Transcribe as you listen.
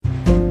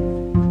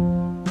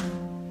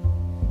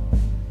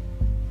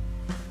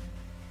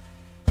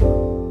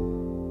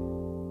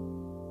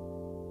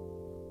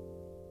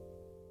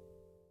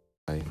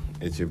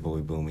It's your boy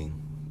Boomy.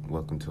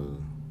 Welcome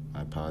to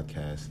my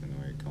podcast, and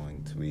we're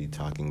going to be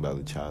talking about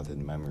a childhood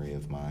memory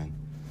of mine.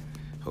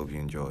 Hope you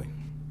enjoy.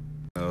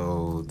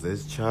 So,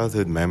 this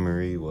childhood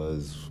memory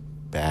was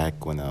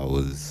back when I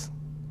was,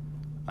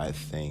 I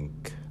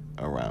think,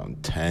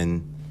 around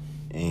 10,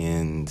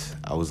 and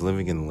I was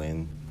living in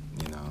Lynn,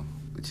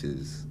 which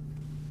is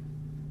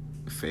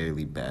a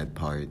fairly bad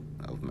part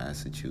of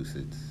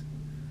Massachusetts.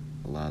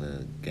 A lot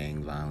of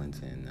gang violence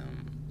and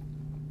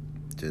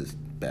just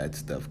bad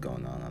stuff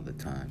going on all the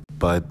time.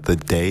 But the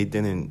day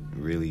didn't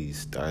really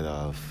start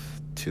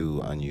off too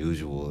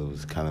unusual. It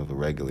was kind of a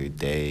regular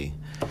day.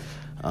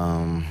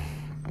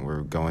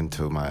 We're going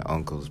to my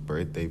uncle's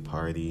birthday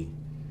party.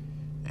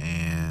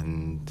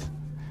 And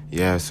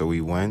yeah, so we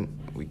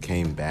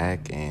came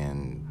back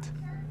and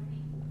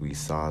we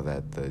saw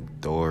that the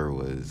door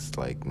was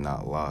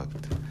not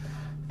locked.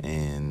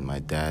 And my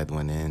dad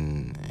went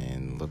in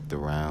and looked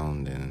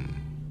around and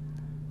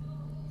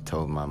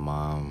told my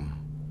mom,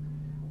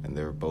 and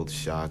they were both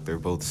shocked. They were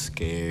both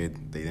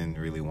scared. They didn't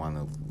really want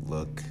to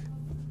look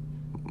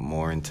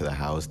more into the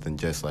house than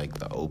just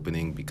the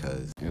opening,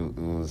 because it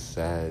was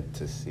sad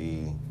to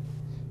see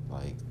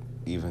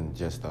even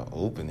just the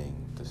opening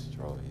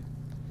destroyed.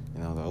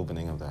 The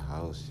opening of the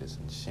house just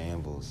in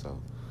shambles. So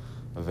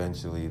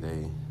eventually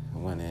they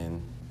went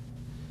in,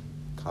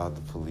 called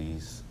the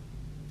police.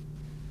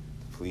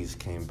 The police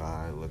came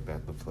by, looked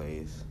at the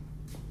place.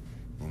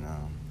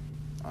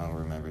 I don't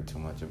remember too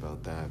much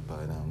about that,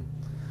 but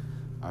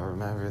I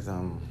remember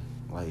them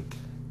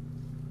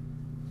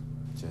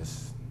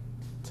just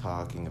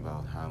talking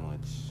about how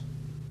much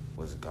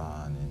was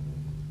gone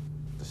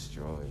and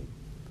destroyed.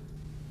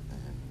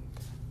 And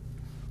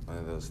one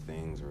of those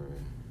things were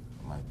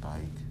my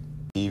bike.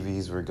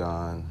 TVs were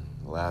gone,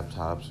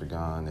 laptops were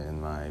gone,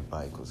 and my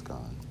bike was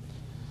gone.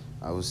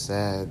 I was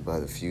sad,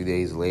 but a few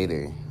days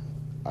later,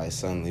 I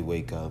suddenly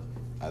wake up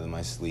out of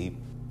my sleep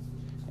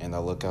and I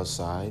look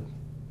outside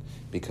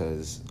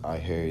because I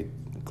heard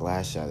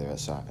glass shatter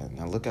outside. And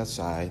I look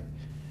outside,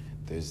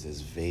 there's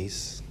this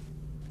vase,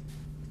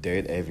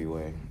 dirt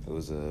everywhere. It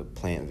was a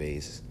plant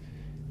vase,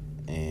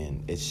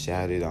 and it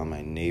shattered on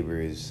my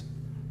neighbor's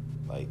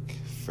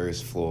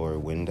first floor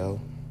window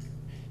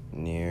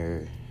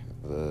near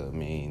the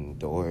main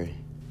door.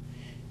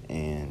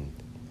 And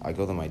I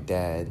go to my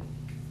dad,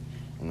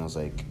 and I was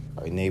like,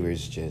 our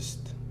neighbors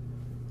just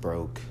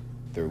broke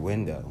their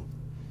window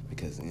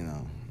because, I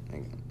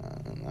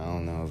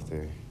don't know if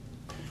they're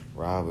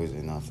robbers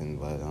or nothing,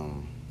 but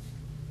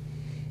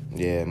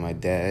yeah, my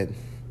dad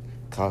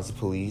calls the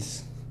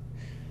police,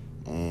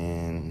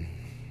 and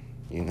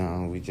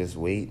we just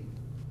wait.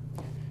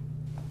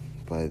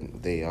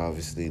 But they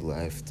obviously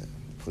left.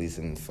 Police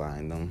didn't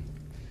find them,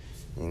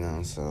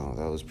 so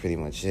that was pretty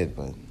much it.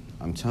 But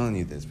I'm telling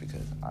you this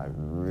because I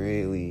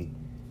really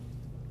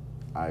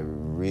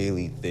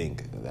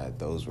think that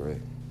those were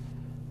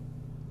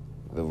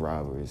the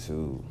robbers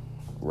who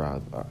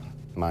robbed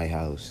my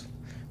house,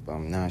 but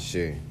I'm not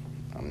sure.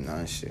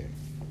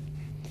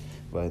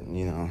 But,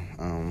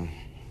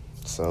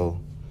 so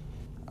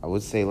I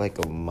would say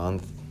a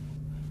month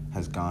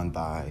has gone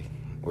by.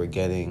 We're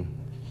getting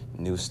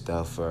new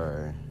stuff for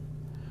our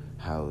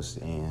house,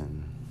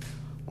 and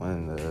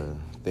one of the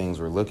things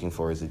we're looking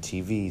for is a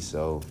TV.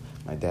 So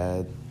my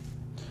dad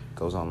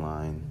goes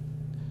online,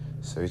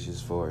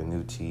 searches for a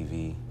new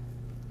TV,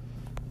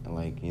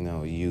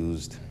 a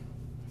used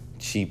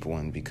cheap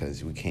one,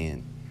 because we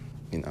can't,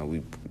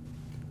 we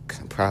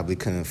probably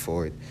couldn't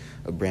afford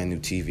a brand new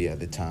TV at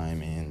the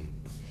time. And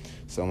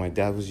so my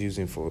dad was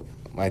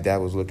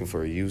looking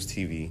for a used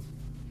TV,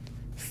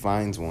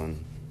 finds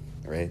one,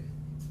 right?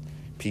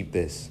 Peep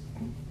this.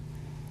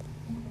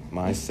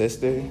 My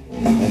sister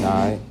and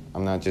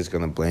I'm not just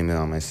gonna blame it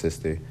on my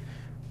sister.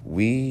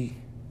 We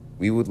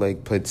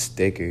would put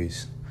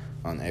stickers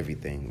on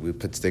everything. We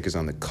put stickers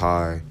on the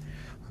car,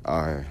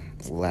 our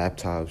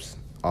laptops,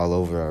 all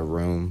over our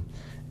room,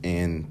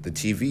 and the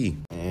TV.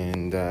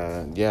 And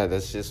yeah,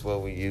 that's just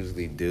what we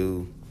usually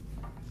do.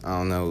 I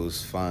don't know, it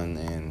was fun,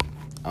 and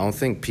I don't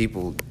think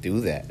people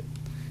do that.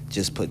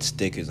 Just put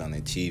stickers on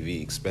their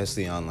TV,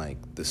 especially on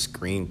the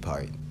screen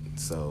part.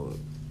 So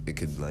it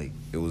could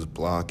it was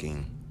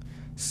blocking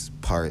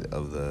part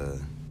of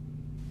the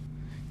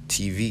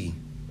TV.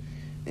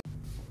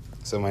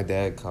 So my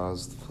dad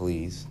calls the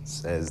police,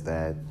 says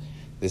that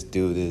this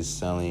dude is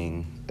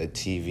selling a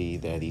TV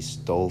that he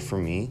stole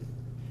from me,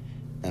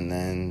 and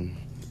then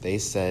they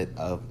set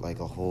up a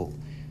whole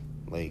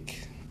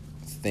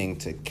thing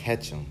to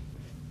catch him.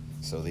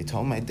 So they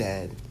told my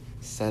dad,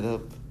 set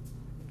up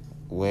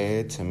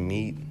where to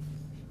meet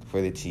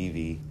for the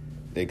TV.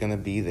 They're gonna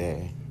be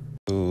there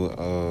to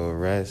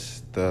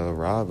arrest the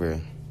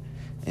robber.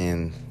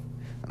 And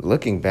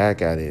looking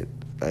back at it,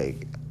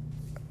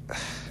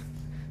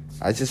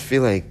 I just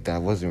feel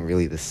that wasn't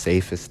really the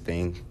safest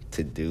thing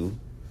to do,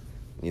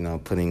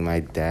 putting my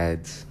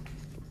dad's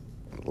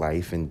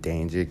life in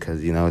danger,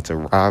 because it's a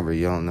robber.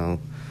 You don't know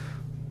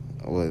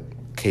what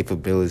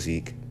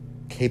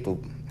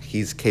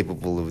he's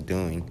capable of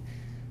doing.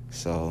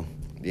 So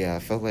yeah, I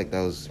felt like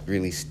that was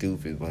really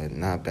stupid, but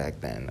not back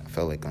then. I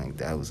felt like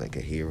that was like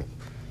a hero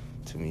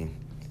to me.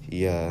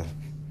 He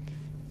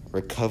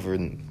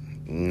recovered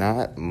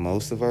not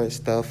most of our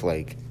stuff,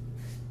 like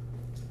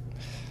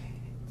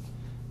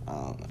I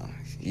don't know.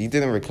 He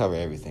didn't recover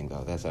everything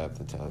though. That's what I have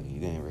to tell you. He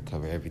didn't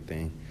recover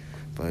everything.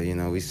 But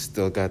we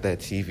still got that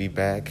TV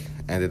back.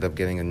 Ended up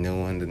getting a new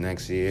one the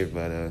next year,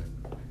 but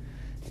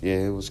yeah,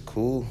 it was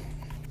cool.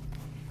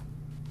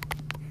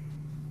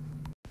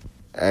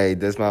 Hey,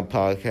 this is my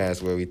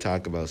podcast where we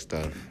talk about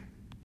stuff.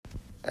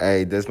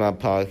 Hey, this is my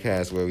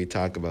podcast where we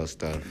talk about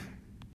stuff.